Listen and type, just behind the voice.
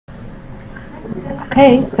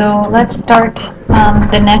Okay, so let's start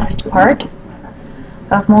the next part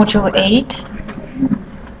of Module 8,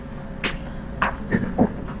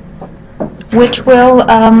 which will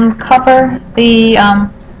cover the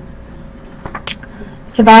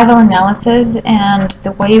survival analysis and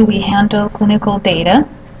the way we handle clinical data.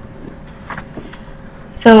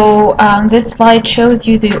 So this slide shows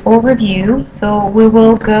you the overview. So we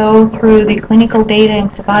will go through the clinical data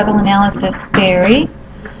and survival analysis theory.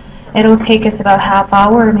 It'll take us about half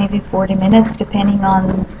hour or maybe 40 minutes depending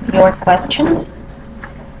on your questions.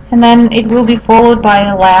 And then it will be followed by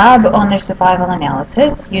a lab on the survival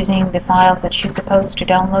analysis using the files that you're supposed to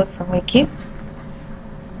download from Wiki.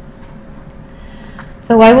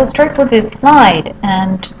 So I will start with this slide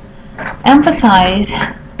and emphasize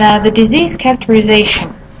that the disease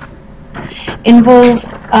characterization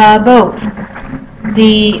involves both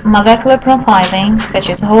the molecular profiling,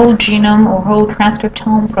 such as whole genome or whole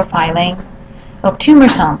transcriptome profiling of tumor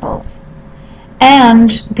samples,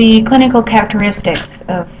 and the clinical characteristics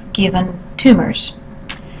of given tumors.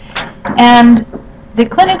 And the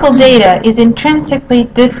clinical data is intrinsically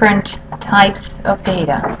different types of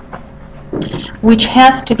data, which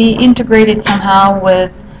has to be integrated somehow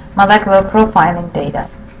with molecular profiling data.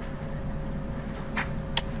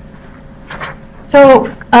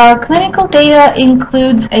 So clinical data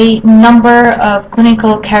includes a number of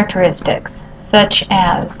clinical characteristics, such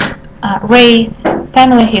as race,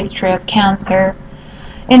 family history of cancer,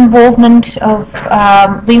 involvement of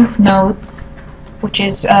lymph nodes, which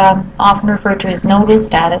is often referred to as nodal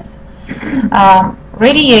status,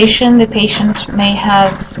 radiation the patient may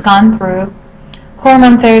has gone through,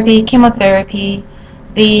 hormone therapy, chemotherapy,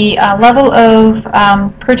 the level of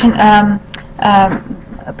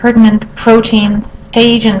pertinent proteins,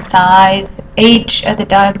 stage and size, age at the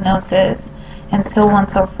diagnosis, and so on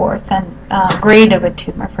and so forth, and grade of a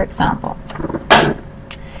tumor, for example.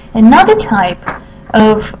 Another type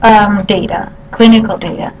of data, clinical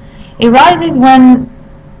data, arises when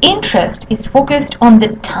interest is focused on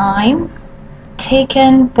the time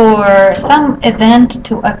taken for some event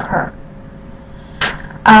to occur.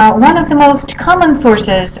 One of the most common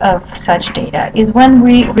sources of such data is when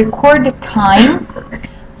we record the time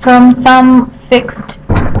from some fixed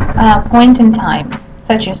point in time,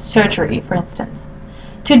 such as surgery, for instance,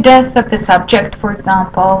 to death of the subject, for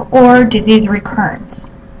example, or disease recurrence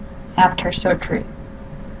after surgery.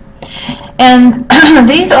 And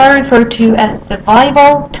these are referred to as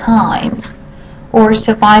survival times or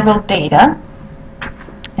survival data.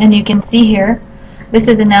 And you can see here, this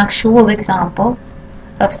is an actual example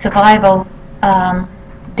of survival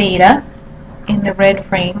data in the red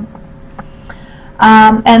frame.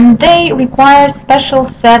 And they require a special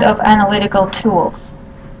set of analytical tools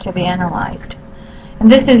to be analyzed.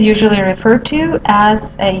 And this is usually referred to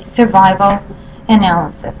as a survival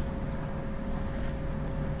analysis.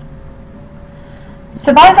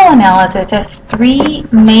 Survival analysis has three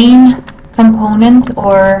main components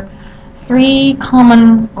or three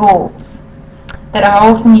common goals that are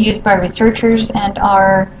often used by researchers and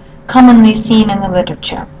are commonly seen in the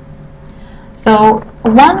literature. So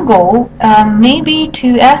one goal may be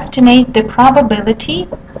to estimate the probability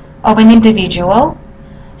of an individual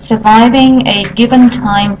surviving a given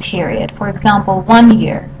time period, for example, 1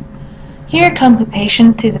 year. Here comes a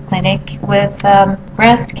patient to the clinic with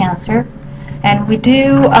breast cancer, and we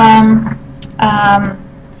do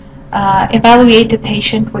evaluate the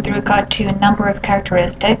patient with regard to a number of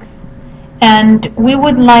characteristics, and we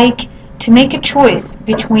would like to make a choice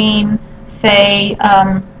between, say,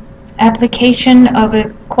 application of a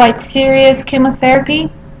quite serious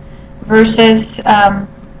chemotherapy versus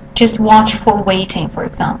just watchful waiting, for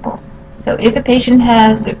example. So if a patient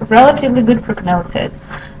has a relatively good prognosis,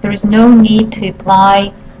 there is no need to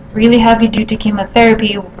apply really heavy-duty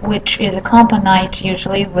chemotherapy, which is accompanied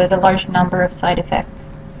usually with a large number of side effects,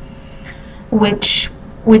 which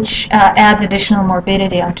adds additional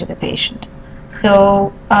morbidity onto the patient.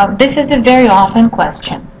 So this is a very often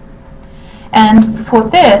question. And for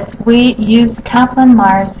this, we use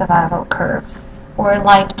Kaplan-Meier survival curves, or a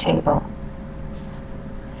life table.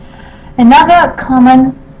 Another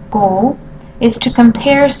common goal is to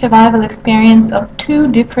compare survival experience of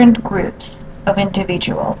two different groups of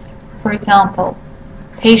individuals. For example,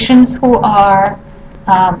 patients who are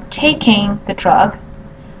taking the drug,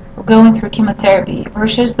 going through chemotherapy,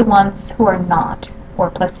 versus the ones who are not, or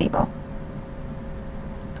placebo.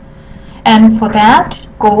 And for that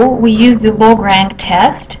goal, we use the log-rank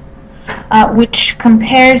test, which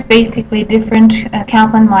compares basically different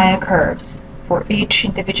Kaplan-Meier curves for each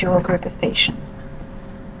individual group of patients.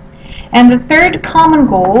 And the third common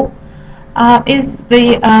goal is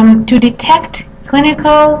to detect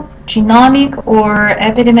clinical, genomic, or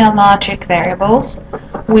epidemiologic variables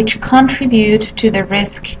which contribute to the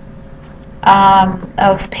risk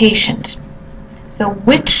of patient. So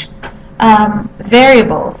which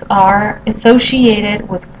variables are associated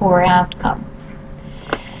with poor outcome.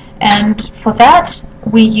 And for that,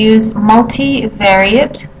 we use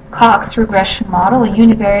multivariate Cox regression model, a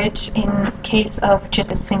univariate in case of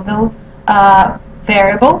just a single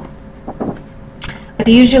variable. But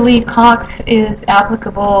usually Cox is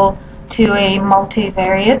applicable to a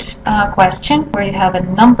multivariate question where you have a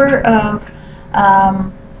number of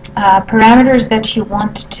parameters that you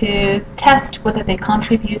want to test whether they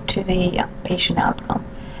contribute to the patient outcome.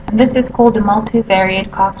 And this is called a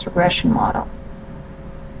multivariate Cox regression model.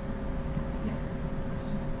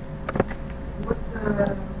 What's the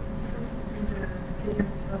difference between the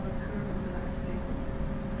appearance of a curve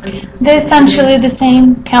and the They're essentially the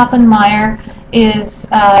same. Kaplan-Meier is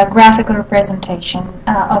a graphical representation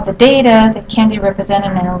of the data that can be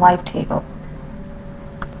represented in a live table.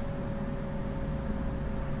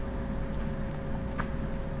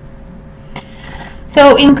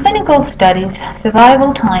 So in clinical studies,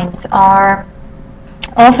 survival times are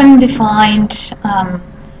often defined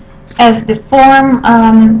as the form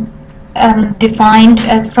defined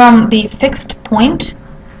as from the fixed point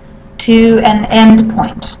to an end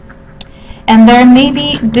point. And there may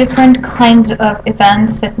be different kinds of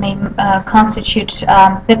events that may constitute,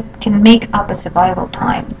 that can make up a survival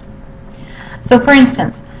times. So for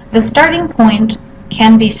instance, the starting point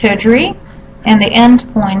can be surgery, and the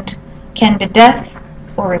end point can be death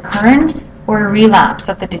or recurrence or relapse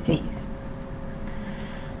of the disease.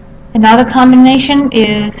 Another combination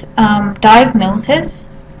is diagnosis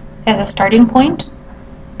as a starting point,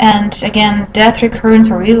 and again, death, recurrence,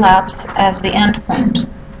 or relapse as the end point.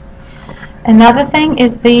 Another thing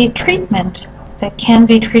is the treatment that can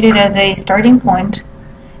be treated as a starting point,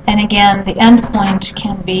 and again, the end point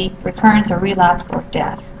can be recurrence or relapse or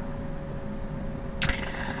death.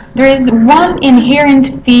 There is one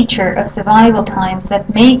inherent feature of survival times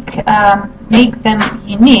that make them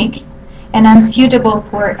unique and unsuitable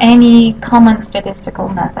for any common statistical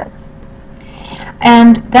methods.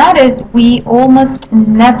 And that is, we almost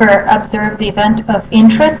never observe the event of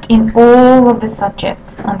interest in all of the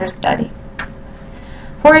subjects under study.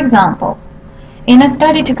 For example, in a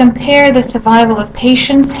study to compare the survival of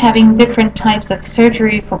patients having different types of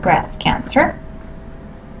surgery for breast cancer,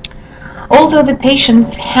 although the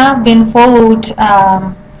patients have been followed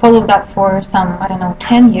up for some,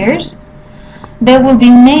 10 years, there will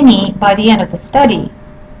be many by the end of the study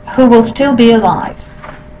who will still be alive.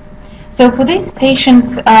 So for these patients,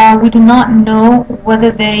 we do not know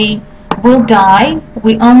whether they will die.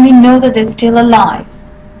 We only know that they're still alive.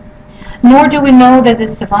 Nor do we know that the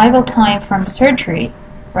survival time from surgery,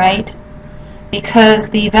 right? Because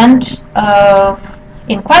the event of,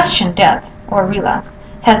 in question, death or relapse,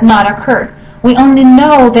 has not occurred. We only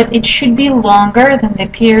know that it should be longer than the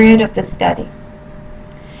period of the study.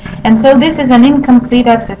 And so this is an incomplete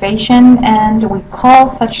observation, and we call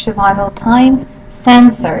such survival times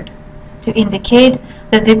censored, to indicate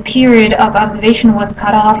that the period of observation was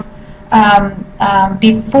cut off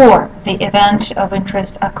before the event of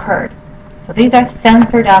interest occurred. So these are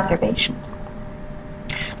censored observations.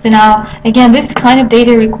 So now, again, this kind of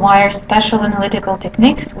data requires special analytical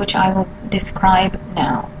techniques, which I will describe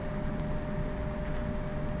now.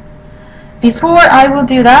 Before I will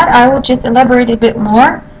do that, I will just elaborate a bit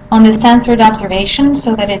more on the censored observations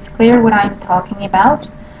so that it's clear what I'm talking about.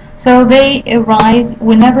 So they arise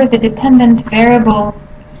whenever the dependent variable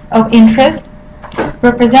of interest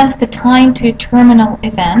represents the time to a terminal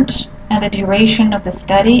event and the duration of the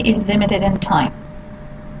study is limited in time.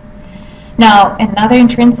 Now, another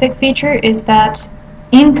intrinsic feature is that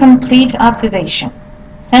incomplete observation.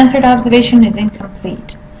 Censored observation is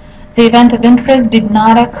incomplete. The event of interest did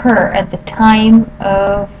not occur at the time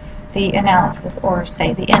of the analysis, or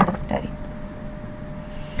say the end of study.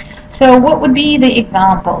 So what would be the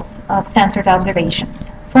examples of censored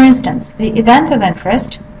observations? For instance, the event of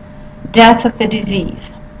interest, death of the disease.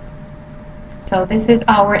 So this is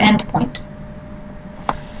our endpoint.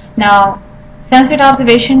 Now, censored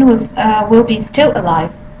observation will be still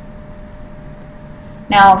alive.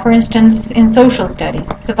 Now, for instance, in social studies,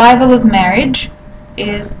 survival of marriage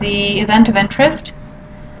is the event of interest.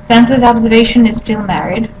 Censored observation is still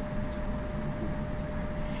married.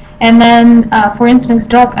 And then, for instance,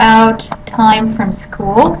 dropout time from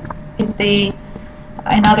school is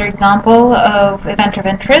another example of event of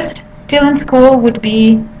interest. Still in school would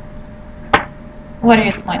be What are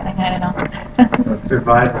you smiling? I don't know.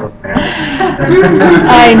 Survival of man.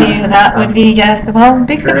 I knew that would be yes. Well,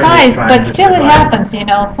 big surprise, but still it happens, you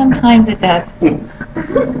know. Sometimes it does.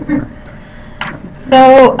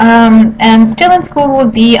 So, and still in school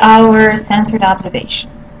would be our censored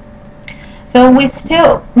observation. So we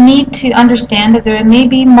still need to understand that there may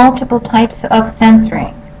be multiple types of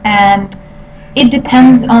censoring, and it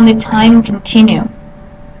depends on the time continuum.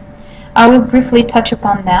 I will briefly touch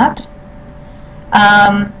upon that.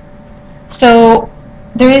 So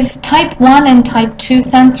there is type 1 and type 2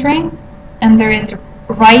 censoring, and there is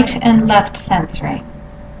right and left censoring.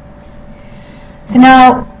 So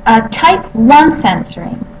now, type 1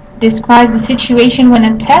 censoring describes the situation when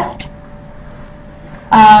a test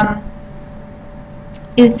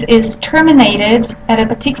is terminated at a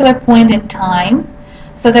particular point in time,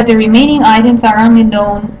 so that the remaining items are only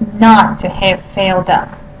known not to have failed up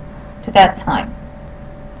to that time.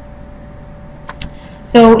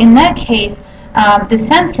 So in that case, the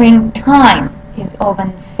censoring time is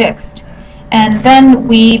often fixed, and then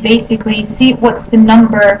we basically see what's the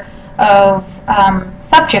number of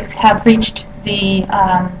subjects have reached the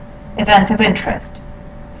event of interest.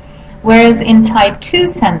 Whereas in type 2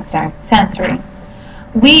 censoring,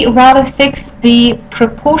 we rather fix the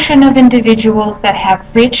proportion of individuals that have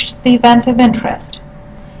reached the event of interest,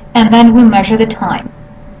 and then we measure the time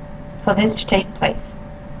for this to take place.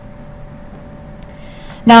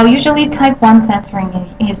 Now, usually type 1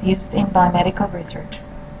 censoring is used in biomedical research.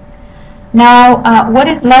 Now, what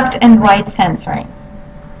is left and right censoring?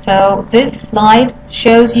 So this slide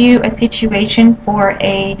shows you a situation for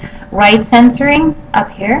a right censoring up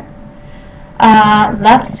here,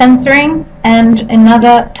 left censoring, and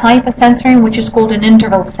another type of censoring which is called an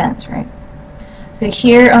interval censoring. So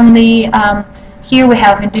here on the here we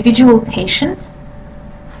have individual patients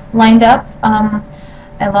lined up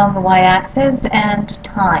along the y-axis and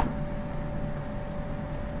time.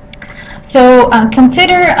 So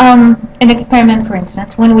consider an experiment, for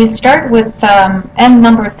instance, when we start with n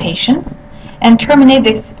number of patients and terminate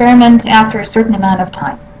the experiment after a certain amount of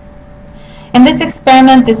time. In this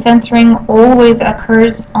experiment, the censoring always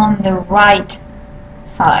occurs on the right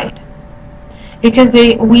side, because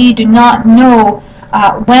we do not know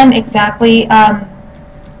when exactly on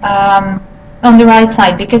the right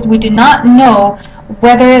side, because we do not know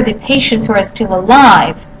whether the patients who are still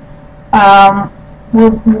alive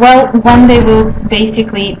when they will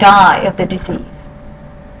basically die of the disease.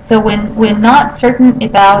 So when we're not certain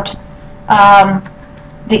about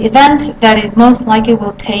the event that is most likely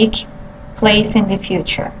will take place in the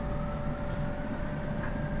future.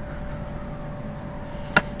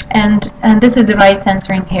 And this is the right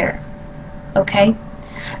censoring here. Okay?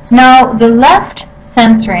 So now the left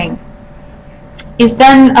censoring is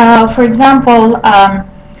then, for example,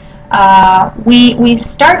 we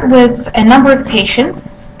start with a number of patients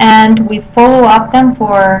and we follow up them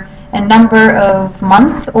for a number of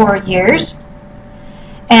months or years,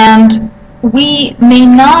 and we may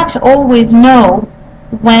not always know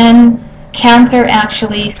when cancer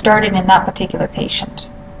actually started in that particular patient.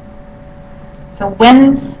 So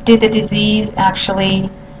when did the disease actually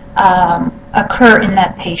occur in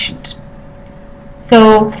that patient?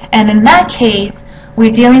 So, and in that case,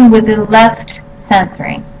 we're dealing with the left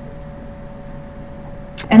censoring.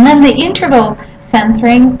 And then the interval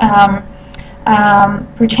censoring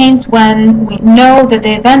pertains when we know that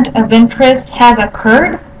the event of interest has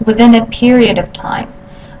occurred within a period of time,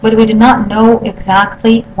 but we do not know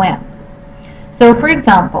exactly when. So, for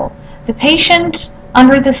example, the patient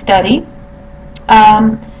under the study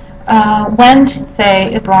went,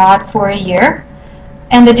 say, abroad for a year,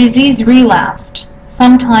 and the disease relapsed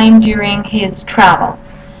sometime during his travel.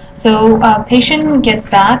 So a patient gets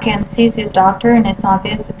back and sees his doctor, and it's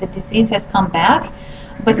obvious that the disease has come back,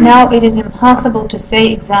 but now it is impossible to say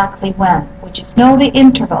exactly when. We just know the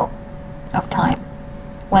interval of time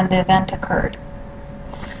when the event occurred.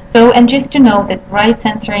 So, and just to know that right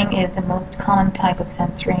censoring is the most common type of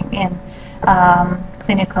censoring in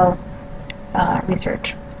clinical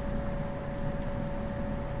research.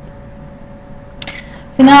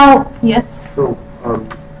 So now, yes? So,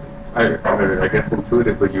 I guess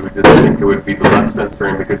intuitively you would just think it would be the left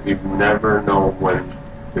censoring, because you never know when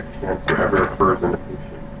the cancer ever occurs in a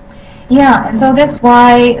patient. Yeah, and so that's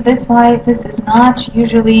why this is not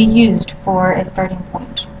usually used for a starting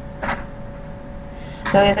point.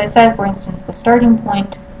 So as I said, for instance, the starting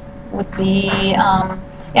point would be,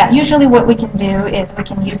 usually what we can do is we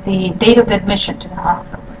can use the date of admission to the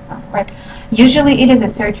hospital, for example, right? Usually it is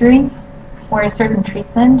a surgery or a certain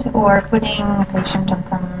treatment or putting a patient on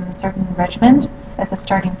some certain regimen as a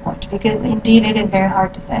starting point, because indeed it is very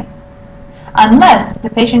hard to say. unless the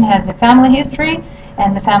patient has a family history,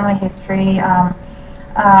 and the family history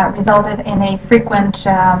resulted in a frequent,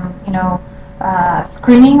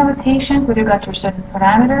 screening of a patient with regard to a certain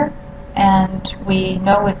parameter, and we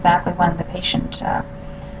know exactly when the patient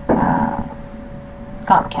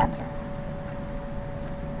got cancer.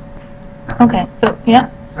 Okay, so yeah.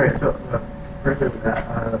 Sorry, so further with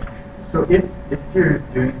that, so if you're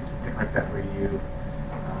doing something like that where you're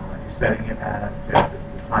setting it at, say,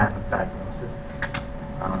 the time of diagnosis,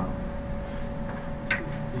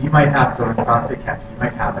 so you might have, so in prostate cancer, you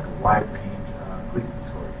might have like a wide range of Gleason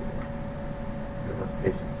scores for those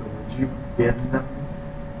patients. So would you bin them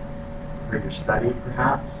for your study,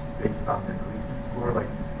 perhaps, based on their Gleason score? Like,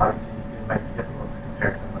 obviously, it might be difficult to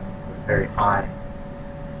compare someone with very high,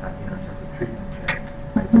 in terms of treatments. It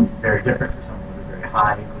might be very different for someone with a very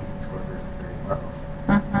high Gleason score versus very low.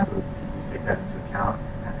 So do you take that into account in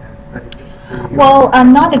that kind of study typically? Well,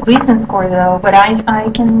 not a Gleason score though, but I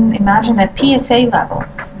can imagine that PSA level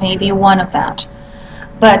may be one of that.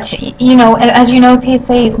 But, as you know,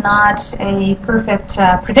 PSA is not a perfect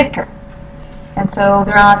predictor. And so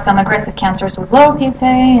there are some aggressive cancers with low PSA,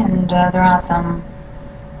 and there are some,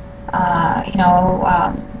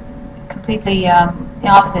 completely the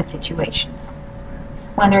opposite situations.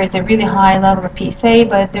 When there is a really high level of PSA,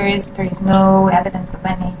 but there is no evidence of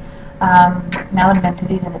any malignant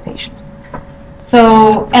disease in the patient.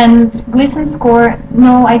 So, and Gleason score,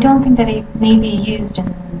 no, I don't think that it may be used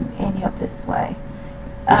in any of this way.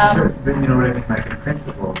 But you know what I mean, like in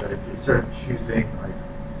principle, that if you start choosing, like,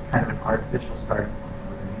 it's kind of an artificial starting point,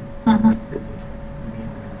 you know what I mean?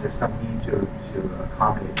 Is there some need to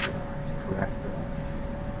accommodate for that, to correct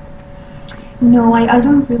that? No, I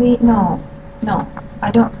don't really, no,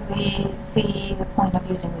 I don't really see the point of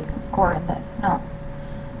using Gleason score in this, no.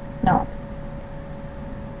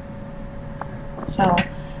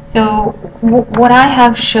 So what I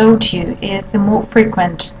have showed you is the more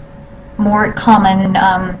frequent, more common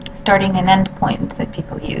starting and end point that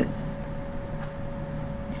people use.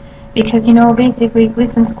 Because, basically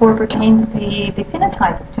Gleason score pertains to the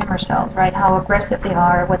phenotype of tumor cells, right? How aggressive they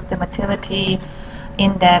are, what's the motility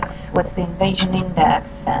index, what's the invasion index,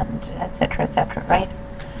 and et cetera, right?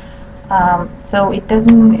 So it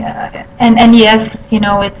doesn't, and yes,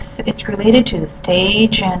 it's related to the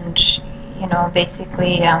stage, and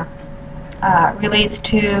basically relates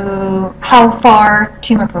to how far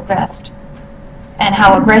tumor progressed and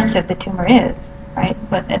how aggressive the tumor is, right?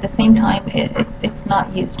 But at the same time, it's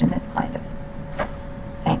not used in this kind of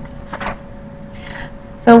things.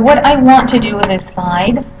 So what I want to do with this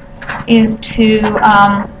slide is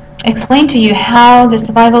to explain to you how the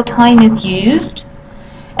survival time is used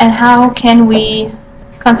and how can we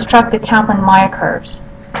construct the Kaplan-Meier curves.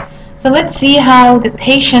 So let's see how the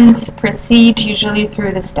patients proceed usually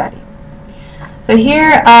through the study. So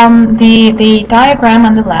here, the diagram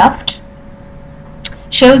on the left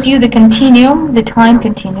shows you the continuum, the time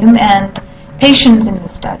continuum, and patients in the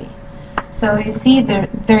study. So you see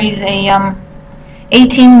there is a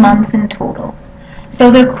 18 months in total. So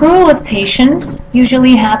the accrual of patients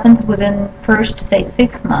usually happens within first, say,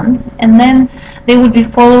 6 months, and then they would be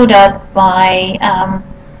followed up by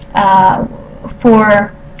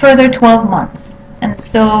for further 12 months. And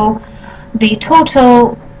so the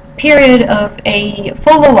total period of a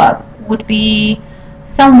follow-up would be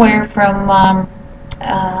somewhere from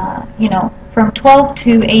from 12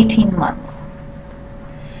 to 18 months.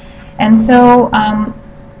 And so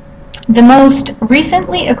the most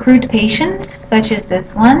recently accrued patients, such as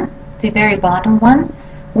this one, the very bottom one,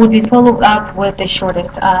 would be followed up with the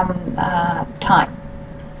shortest time.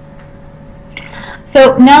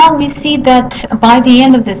 So now we see that by the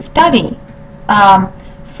end of the study,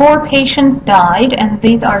 4 patients died, and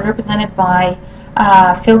these are represented by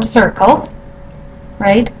filled circles,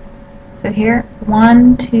 right? So here,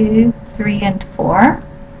 1, 2, 3, and 4.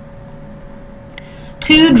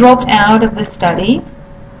 2 dropped out of the study,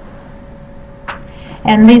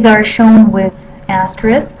 and these are shown with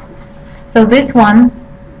asterisks. So this one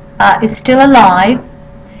is still alive,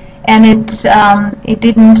 and it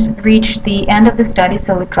didn't reach the end of the study,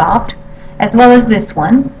 so it dropped, as well as this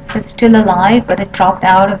one. It's still alive, but it dropped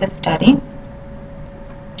out of the study.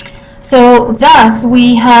 So thus,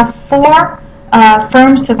 we have 4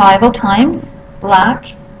 firm survival times, black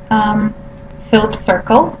filled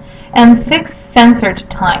circles, and 6 censored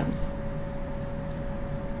times.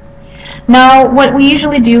 Now, what we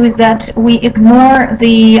usually do is that we ignore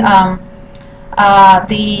the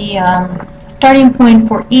starting point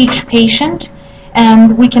for each patient,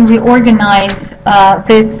 and we can reorganize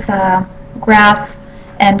this graph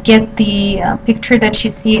and get the picture that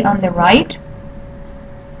you see on the right.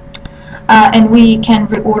 and we can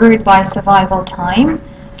reorder it by survival time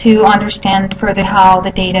to understand further how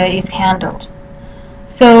the data is handled.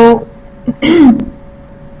 So,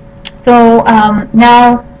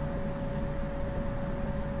 now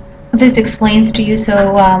this explains to you. So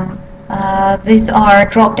these are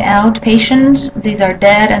dropped out patients, these are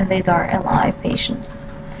dead, and these are alive patients.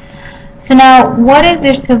 So now, what is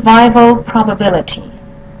their survival probability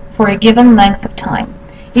for a given length of time?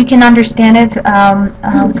 You can understand it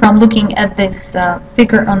from looking at this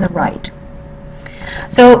figure on the right.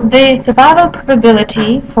 So the survival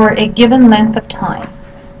probability for a given length of time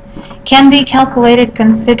can be calculated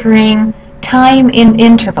considering time in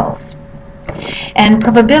intervals. And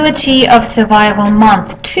probability of survival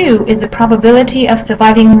month 2 is the probability of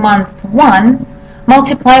surviving month 1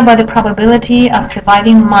 multiplied by the probability of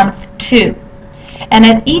surviving month 2. And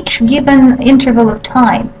at each given interval of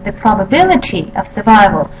time, the probability of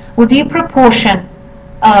survival would be a proportion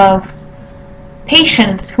of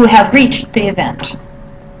patients who have reached the event.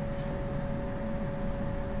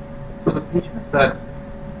 So the patients that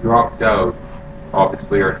dropped out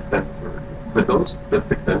obviously are censored. But those,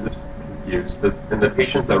 I'm just confused, and the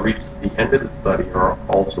patients that reached the end of the study are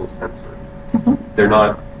also censored. Mm-hmm. They're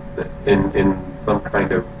not in some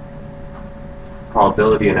kind of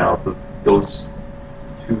probability analysis. Those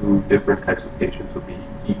two different types of patients would be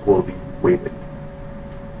equally weighted.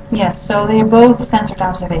 Yes, so they're both censored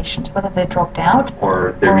observations, whether they dropped out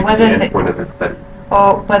Or they reached the end point of the study.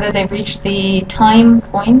 Or whether they reached the time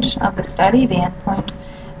point of the study, the end point,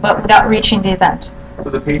 but without reaching the event. So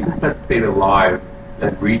the patients that stayed alive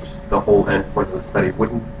and reached the whole end point of the study,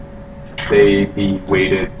 wouldn't they be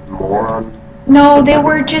weighted more on? No, they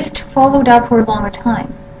were just followed up for a longer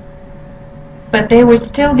time. But they would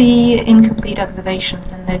still be incomplete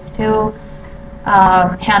observations, and they still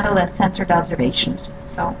handle as censored observations.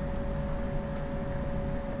 So,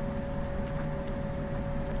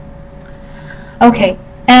 okay,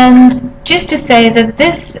 and just to say that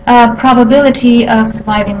this probability of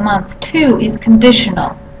surviving month 2 is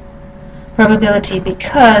conditional probability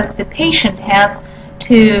because the patient has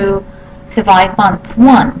to survive month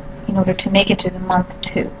 1 in order to make it to the month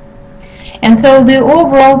 2. And so the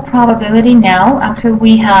overall probability now, after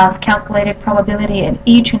we have calculated probability at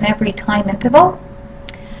each and every time interval,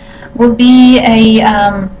 will be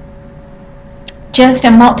just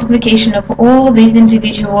a multiplication of all of these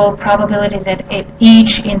individual probabilities at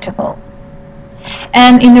each interval.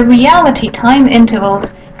 And in the reality, time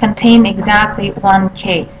intervals contain exactly one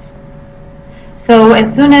case. So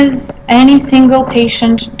as soon as any single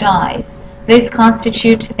patient dies, this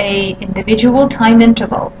constitutes an individual time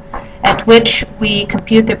interval at which we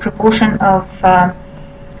compute the proportion of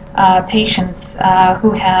patients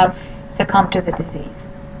who have succumbed to the disease.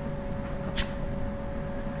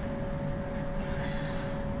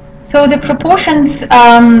 So the proportions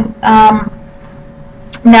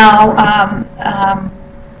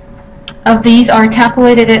of these are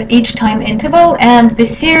calculated at each time interval, and the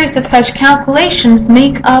series of such calculations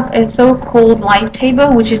make up a so-called life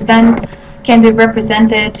table, which is then can be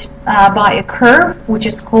represented by a curve, which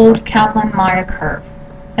is called Kaplan-Meier curve.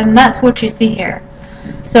 And that's what you see here.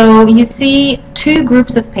 So you see two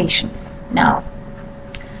groups of patients now,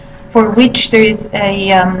 for which there is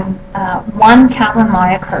a one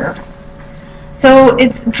Kaplan-Meier curve. So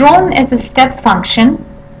it's drawn as a step function.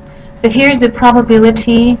 So here's the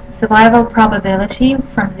probability, survival probability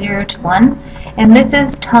from 0 to 1, and this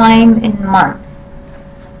is time in months.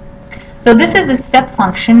 So this is a step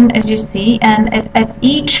function, as you see, and at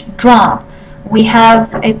each drop we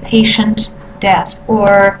have a patient death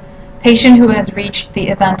or patient who has reached the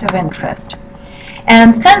event of interest.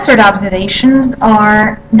 And censored observations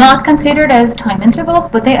are not considered as time intervals,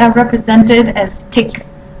 but they are represented as tick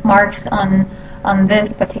marks on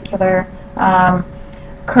this particular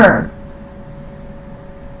curve.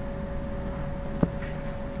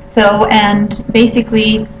 So, and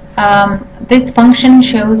basically this function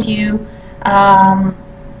shows you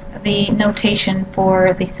the notation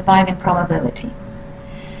for the surviving probability.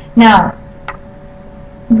 Now,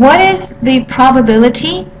 what is the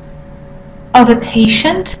probability of a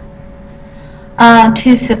patient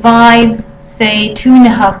to survive, say,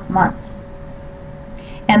 2.5 months?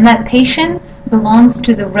 And that patient belongs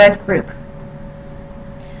to the red group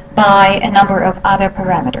by a number of other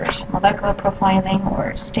parameters, molecular profiling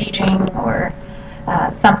or staging or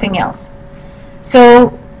something else.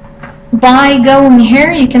 So by going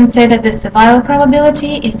here, you can say that the survival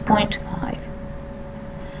probability is 0.5.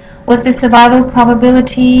 What's the survival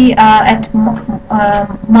probability at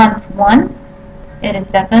month 1? It is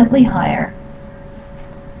definitely higher.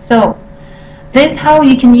 So this is how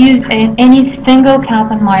you can use any single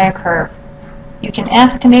Kaplan-Meier curve You can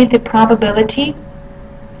estimate the probability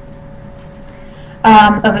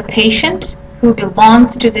of a patient who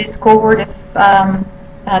belongs to this cohort of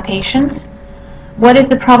patients. What is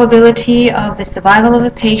the probability of the survival of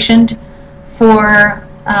a patient for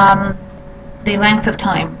the length of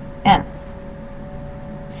time, n?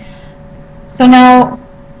 So now,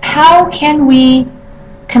 how can we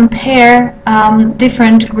compare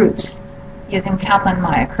different groups using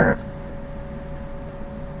Kaplan-Meier curves?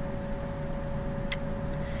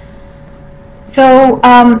 So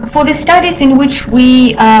for the studies in which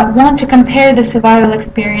we want to compare the survival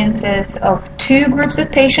experiences of two groups of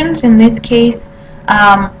patients, in this case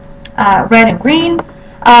red and green,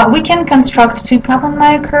 we can construct two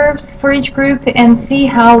Kaplan-Meier curves for each group and see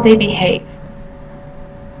how they behave.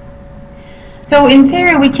 So in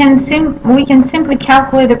theory, we can simply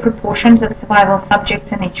calculate the proportions of survival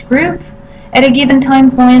subjects in each group at a given time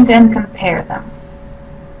point and compare them,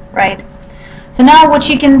 right? So now what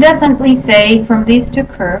you can definitely say from these two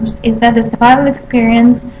curves is that the survival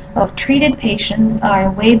experience of treated patients are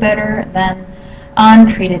way better than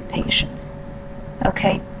untreated patients.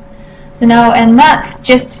 Okay? So now, and that's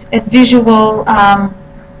just a visual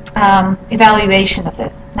evaluation of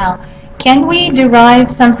this. Now, can we derive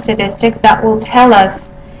some statistics that will tell us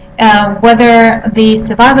whether the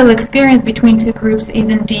survival experience between two groups is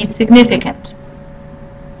indeed significant?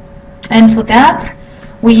 And for that,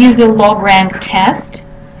 we use a log rank test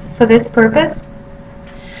for this purpose.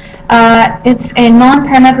 It's a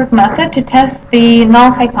non-parametric method to test the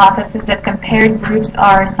null hypothesis that compared groups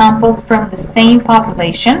are samples from the same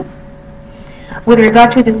population with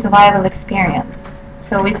regard to the survival experience.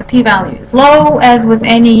 So if the p-value is low, as with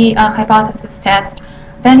any hypothesis test,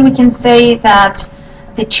 then we can say that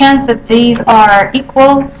the chance that these are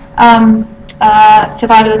equal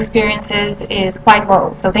survival experiences is quite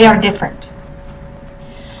low, so they are different.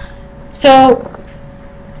 So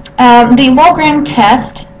the log rank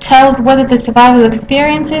test tells whether the survival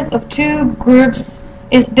experiences of two groups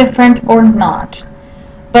is different or not,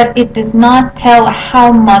 but it does not tell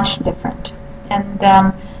how much different. And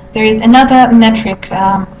there is another metric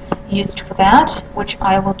used for that, which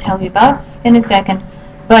I will tell you about in a second.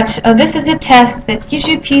 But this is a test that gives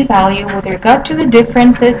you p-value with regard to the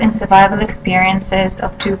differences in survival experiences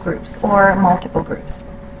of two groups or multiple groups.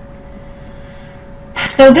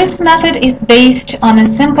 So this method is based on a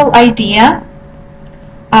simple idea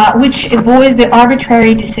which avoids the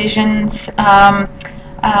arbitrary decisions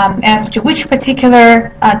as to which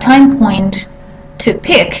particular time point to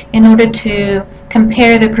pick in order to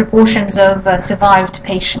compare the proportions of survived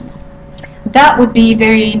patients. That would be a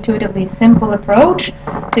very intuitively simple approach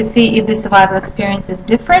to see if the survival experience is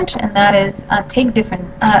different, and that is take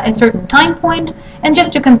a certain time point and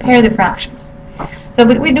just to compare the fractions. So,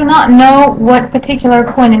 but we do not know what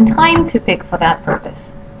particular point in time to pick for that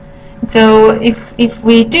purpose. So if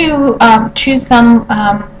we do choose some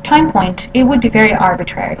time point, it would be very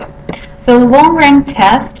arbitrary. So the long rank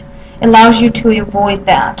test allows you to avoid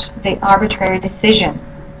that, the arbitrary decision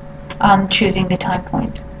on choosing the time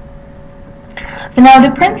point. So now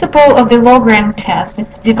the principle of the log rank test is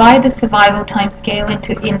to divide the survival time scale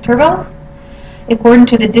into intervals according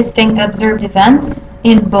to the distinct observed events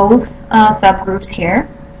in both subgroups here,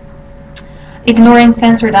 ignoring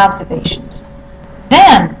censored observations.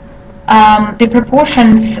 Then the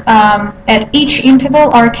proportions at each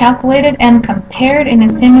interval are calculated and compared in a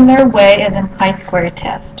similar way as in chi-square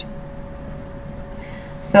test.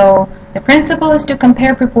 So the principle is to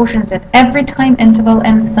compare proportions at every time interval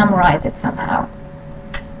and summarize it somehow.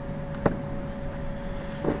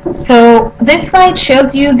 So this slide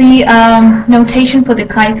shows you the notation for the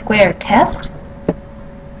chi-square test,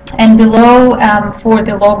 and below for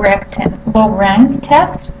the log rank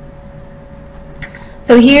test.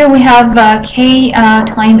 So here we have k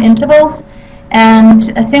time intervals, and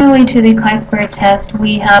similarly to the chi-square test,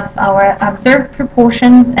 we have our observed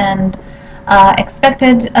proportions and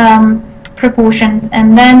expected proportions,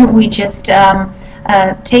 and then we just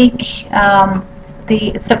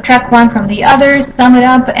subtract one from the others, sum it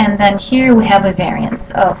up, and then here we have a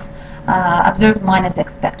variance of observed minus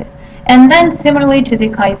expected. And then similarly to the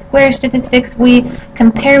chi-square statistics, we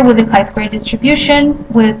compare with the chi-square distribution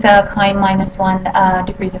with chi-1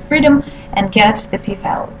 degrees of freedom and get the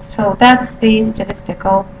p-value. So that's the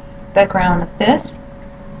statistical background of this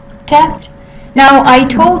test. Now I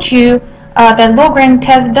told you that log rank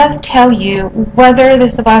test does tell you whether the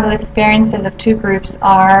survival experiences of two groups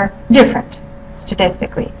are different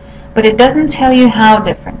statistically, but it doesn't tell you how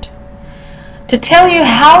different. To tell you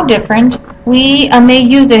how different, we may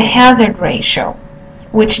use a hazard ratio,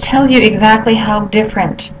 which tells you exactly how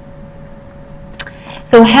different.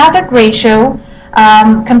 So hazard ratio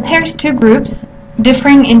compares two groups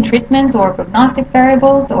differing in treatments or prognostic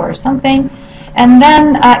variables or something, and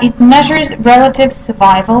then it measures relative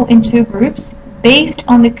survival in two groups based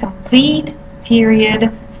on the complete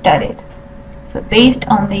period studied. So based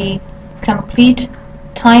on the complete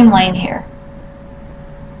timeline here.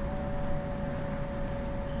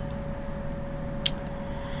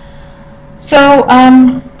 So,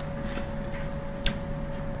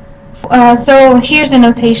 so here's a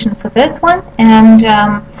notation for this one, and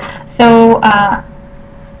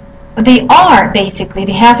the R, basically,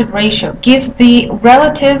 the hazard ratio, gives the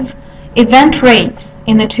relative event rates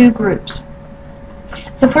in the two groups.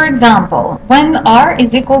 So for example, when R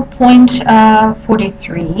is equal to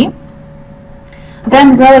 0.43,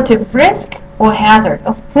 then relative risk or hazard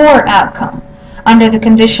of poor outcome under the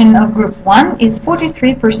condition of group 1 is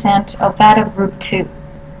 43% of that of group 2.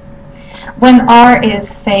 When R is,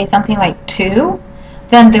 say, something like 2,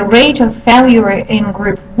 then the rate of failure in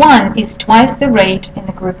group 1 is twice the rate in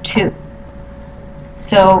the group 2.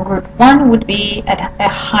 So group 1 would be at a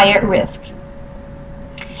higher risk.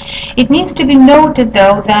 It needs to be noted,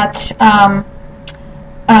 though, that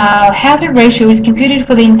hazard ratio is computed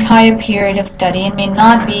for the entire period of study and may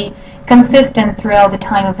not be consistent throughout the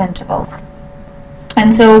time of intervals.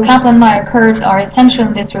 And so Kaplan-Meier curves are essential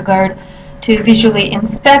in this regard to visually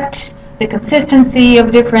inspect the consistency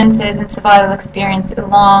of differences in survival experience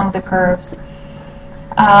along the curves.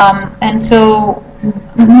 And so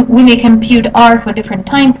we may compute R for different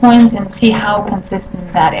time points and see how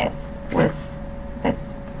consistent that is with this.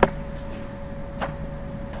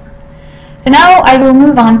 So now I will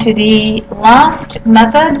move on to the last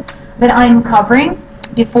method that I'm covering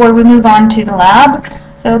before we move on to the lab.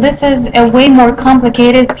 So this is a way more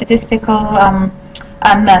complicated statistical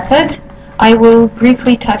method. I will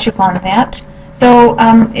briefly touch upon that. So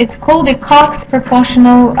it's called a Cox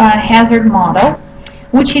proportional hazard model,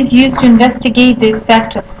 which is used to investigate the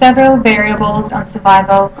effect of several variables on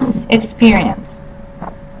survival experience.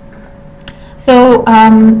 So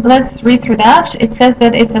let's read through that. It says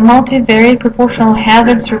that it's a multivariate proportional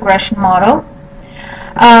hazards regression model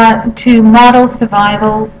to model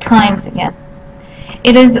survival times again.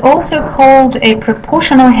 It is also called a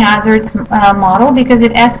proportional hazards model because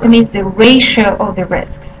it estimates the ratio of the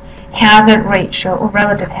risks, hazard ratio or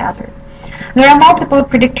relative hazard. There are multiple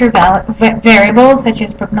predictor variables such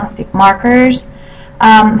as prognostic markers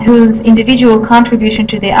whose individual contribution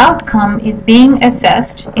to the outcome is being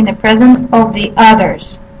assessed in the presence of the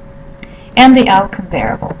others and the outcome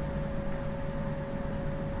variable.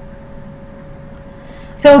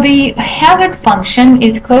 So the hazard function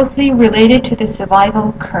is closely related to the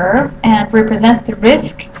survival curve and represents the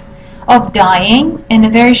risk of dying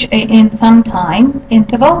in some time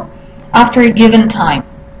interval after a given time.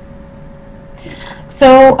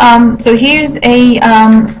 So, so here's a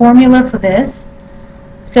formula for this.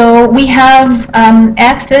 So we have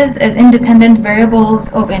x's as independent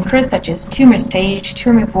variables of interest, such as tumor stage,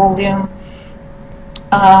 tumor volume,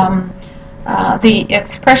 the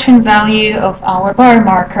expression value of our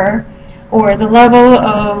biomarker, or the level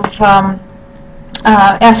of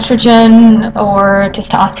estrogen or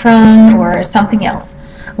testosterone or something else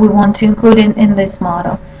we want to include in this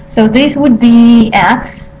model. So this would be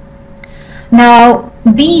x. Now,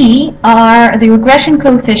 b are the regression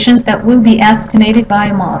coefficients that will be estimated by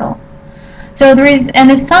a model. So there is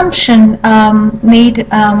an assumption made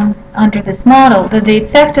under this model that the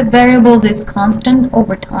effect of variables is constant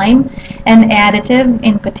over time and additive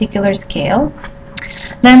in particular scale.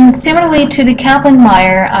 Then similarly to the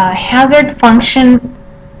Kaplan-Meier, hazard function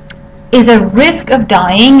is a risk of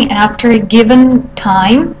dying after a given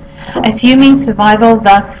time, assuming survival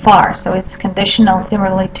thus far. So it's conditional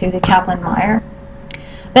similarly to the Kaplan-Meier.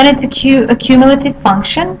 Then it's a cumulative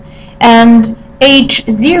function, and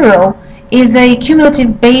H0 is a cumulative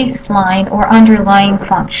baseline or underlying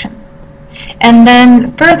function. And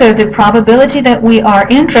then further, the probability that we are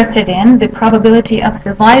interested in, the probability of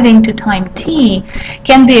surviving to time t,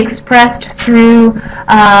 can be expressed through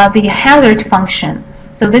the hazard function.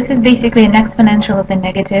 So this is basically an exponential of the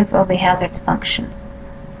negative of the hazard function.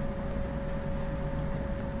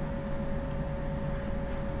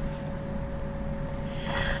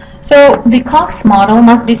 So the Cox model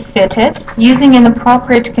must be fitted using an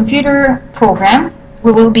appropriate computer program.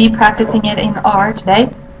 We will be practicing it in R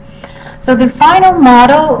today. So the final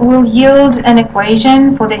model will yield an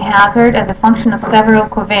equation for the hazard as a function of several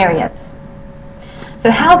covariates.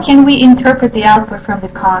 So how can we interpret the output from the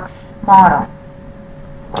Cox model?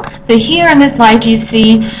 So here on this slide you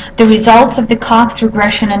see the results of the Cox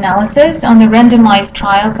regression analysis on the randomized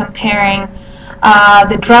trial comparing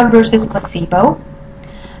the drug versus placebo.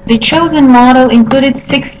 The chosen model included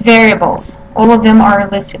 6 variables. All of them are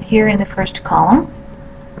listed here in the first column.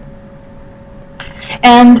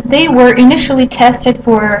 And they were initially tested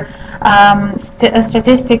for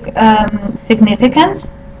statistic significance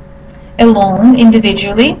alone,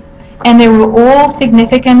 individually, and they were all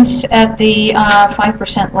significant at the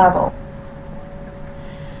 5% level.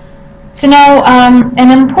 So now,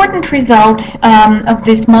 an important result of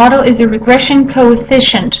this model is a regression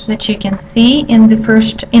coefficient that you can see in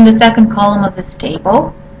the second column of this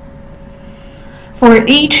table for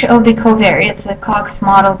each of the covariates that Cox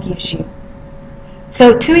model gives you.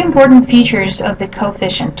 So 2 important features of the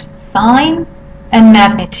coefficient: sign and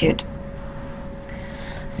magnitude.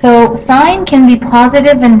 So sign can be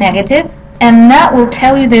positive and negative, and that will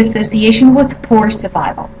tell you the association with poor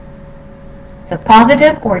survival. So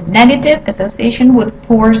positive or negative association with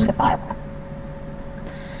poor survival.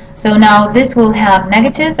 So now this will have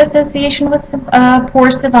negative association with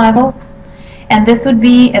poor survival, and this would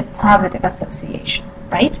be a positive association,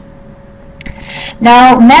 right?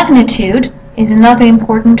 Now magnitude is another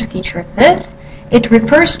important feature of this. It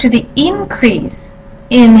refers to the increase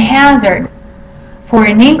in hazard for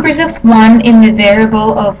an increase of 1 in the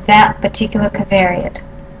variable of that particular covariate.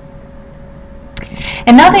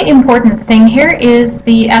 Another important thing here is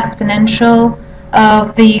the exponential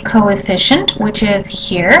of the coefficient, which is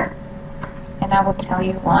here, and I will tell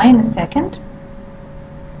you why in a second.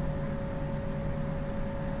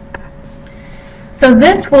 So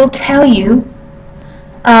this will tell you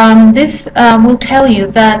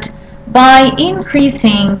that by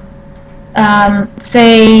increasing,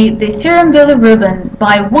 say, the serum bilirubin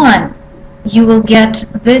by 1, you will get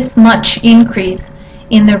this much increase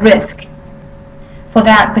in the risk for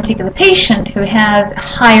that particular patient who has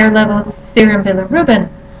higher levels of serum bilirubin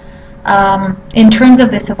in terms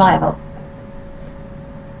of the survival.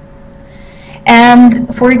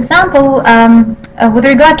 And for example, with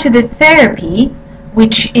regard to the therapy,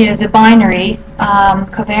 which is a binary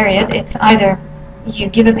covariate, it's either you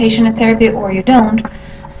give a patient a therapy or you don't.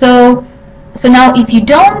 So now if you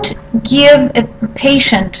don't give a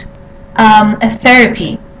patient a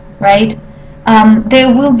therapy, right,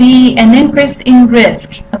 there will be an increase in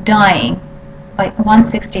risk of dying by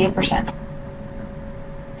 168%.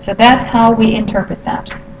 So that's how we interpret that.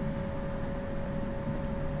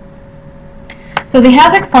 So the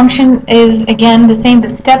hazard function is, again, the same, the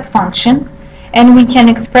step function, and we can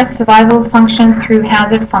express survival function through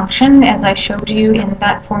hazard function, as I showed you in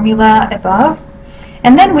that formula above.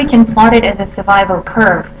 And then we can plot it as a survival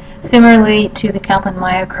curve, similarly to the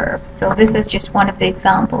Kaplan-Meier curve. So this is just one of the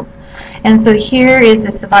examples. And so here is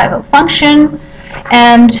the survival function.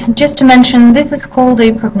 And just to mention, this is called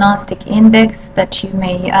a prognostic index that you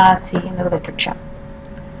may see in the literature.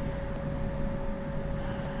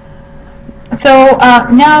 So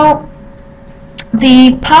now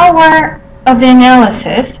the power of the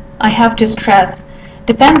analysis, I have to stress,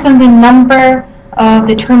 depends on the number of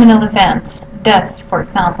the terminal events, deaths, for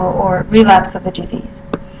example, or relapse of the disease.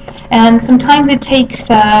 And sometimes it takes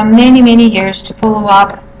many years to follow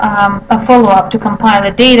up to compile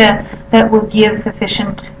the data that will give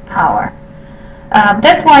sufficient power.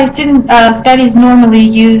 That's why studies normally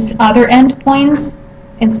use other endpoints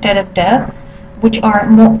instead of death, which are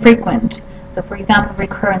more frequent. So, for example,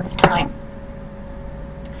 recurrence time.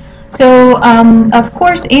 So, of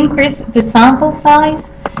course, increase the sample size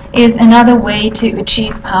is another way to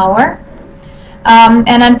achieve power.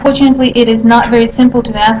 And unfortunately, it is not very simple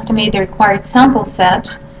to estimate the required sample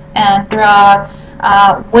set, and there are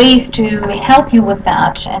ways to help you with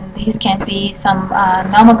that, and these can be some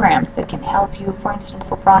nomograms that can help you, for instance,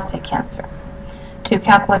 for prostate cancer, to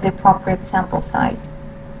calculate the appropriate sample size.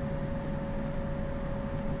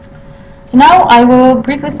 So now I will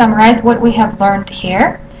briefly summarize what we have learned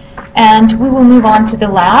here, and we will move on to the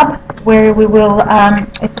lab, where we will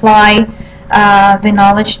apply the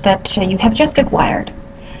knowledge that you have just acquired.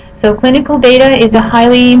 So clinical data is a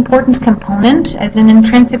highly important component, as in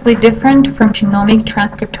intrinsically different from genomic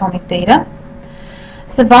transcriptomic data.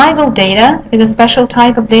 Survival data is a special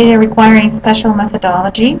type of data requiring special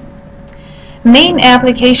methodology. Main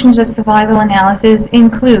applications of survival analysis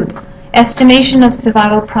include estimation of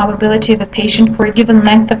survival probability of a patient for a given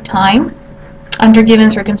length of time under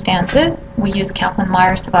given circumstances. We use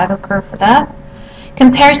Kaplan-Meier survival curve for that.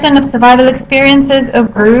 Comparison of survival experiences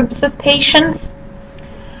of groups of patients.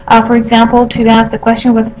 For example, to ask the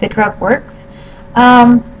question whether the drug works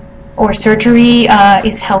or surgery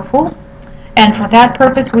is helpful. And for that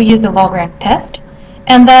purpose, we use the log-rank test.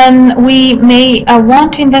 And then we may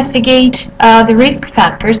want to investigate the risk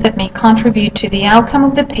factors that may contribute to the outcome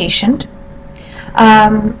of the patient.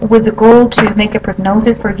 with the goal to make a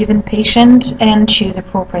prognosis for a given patient and choose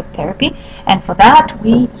appropriate therapy. And for that,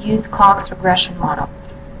 we use Cox regression model.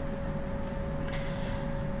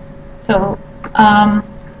 So,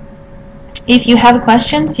 if you have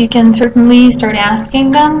questions, you can certainly start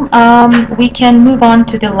asking them. We can move on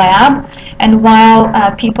to the lab, and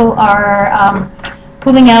while people are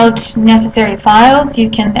pulling out necessary files, you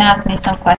can ask me some questions.